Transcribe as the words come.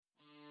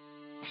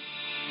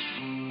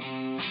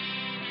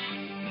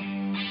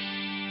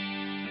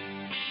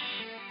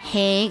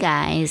Hey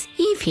guys,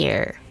 Eve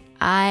here.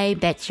 I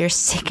bet you're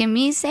sick of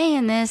me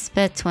saying this,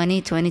 but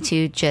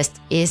 2022 just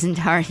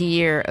isn't our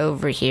year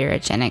over here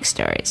at Gen X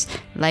Stories.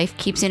 Life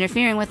keeps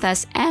interfering with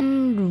us,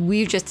 and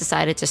we've just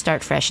decided to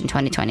start fresh in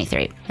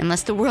 2023.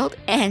 Unless the world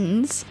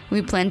ends,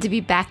 we plan to be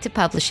back to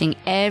publishing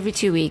every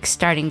 2 weeks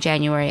starting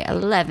January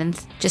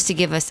 11th, just to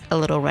give us a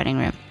little running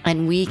room.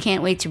 And we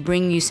can't wait to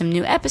bring you some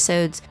new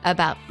episodes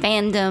about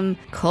fandom,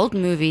 cult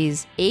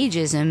movies,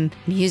 ageism,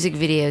 music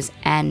videos,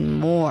 and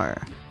more.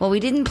 While we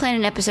didn't plan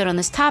an episode on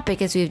this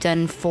topic as we've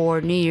done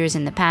for New Year's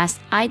in the past,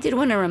 I did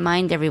want to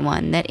remind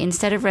everyone that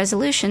instead of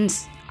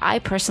resolutions, I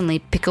personally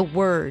pick a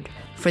word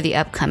for the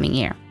upcoming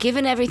year.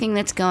 Given everything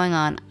that's going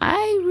on,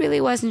 I really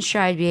wasn't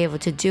sure I'd be able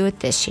to do it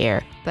this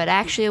year, but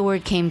actually a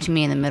word came to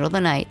me in the middle of the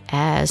night,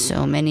 as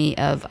so many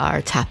of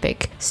our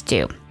topics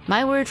do.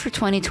 My word for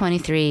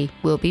 2023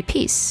 will be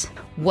peace.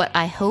 What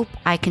I hope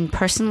I can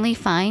personally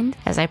find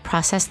as I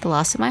process the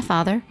loss of my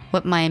father,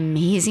 what my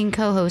amazing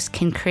co-host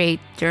can create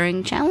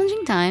during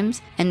challenging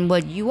times, and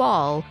what you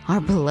all, our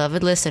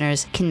beloved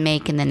listeners, can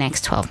make in the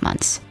next 12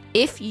 months.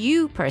 If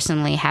you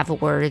personally have a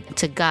word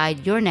to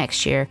guide your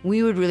next year,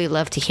 we would really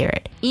love to hear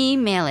it.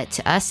 Email it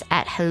to us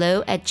at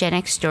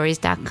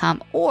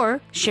hello@genxstories.com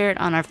or share it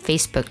on our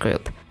Facebook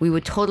group. We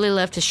would totally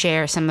love to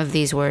share some of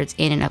these words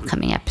in an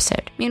upcoming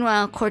episode.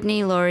 Meanwhile,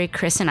 Courtney, Lori,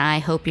 Chris, and I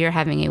hope you're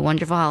having a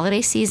wonderful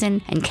holiday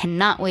season and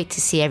cannot wait to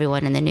see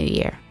everyone in the new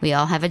year. We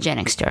all have a Gen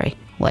X story.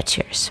 What's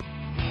yours?